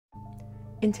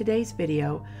In today's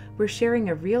video, we're sharing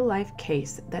a real-life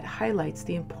case that highlights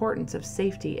the importance of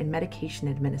safety in medication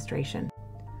administration.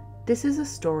 This is a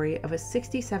story of a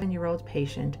 67-year-old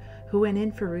patient who went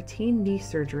in for routine knee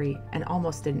surgery and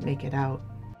almost didn't make it out.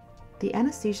 The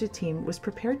anesthesia team was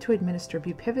prepared to administer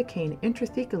bupivacaine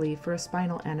intrathecally for a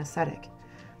spinal anesthetic.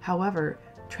 However,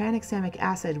 tranexamic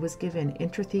acid was given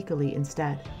intrathecally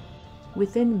instead.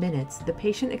 Within minutes, the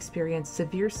patient experienced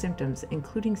severe symptoms,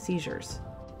 including seizures.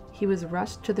 He was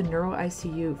rushed to the neuro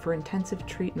ICU for intensive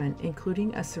treatment,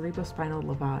 including a cerebrospinal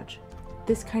lavage.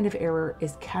 This kind of error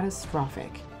is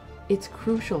catastrophic. It's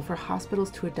crucial for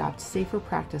hospitals to adopt safer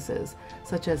practices,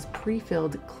 such as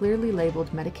pre-filled, clearly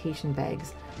labeled medication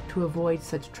bags, to avoid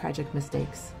such tragic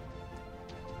mistakes.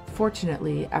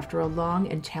 Fortunately, after a long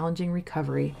and challenging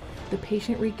recovery, the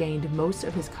patient regained most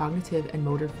of his cognitive and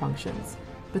motor functions,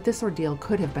 but this ordeal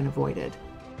could have been avoided.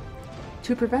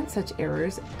 To prevent such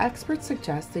errors, experts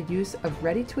suggest the use of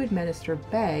ready-to-administer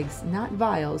bags, not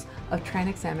vials, of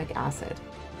tranexamic acid.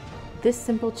 This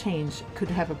simple change could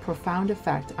have a profound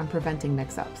effect on preventing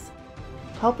mix-ups.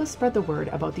 Help us spread the word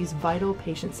about these vital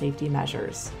patient safety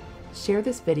measures. Share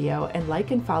this video and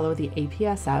like and follow the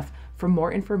APSF for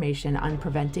more information on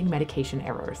preventing medication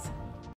errors.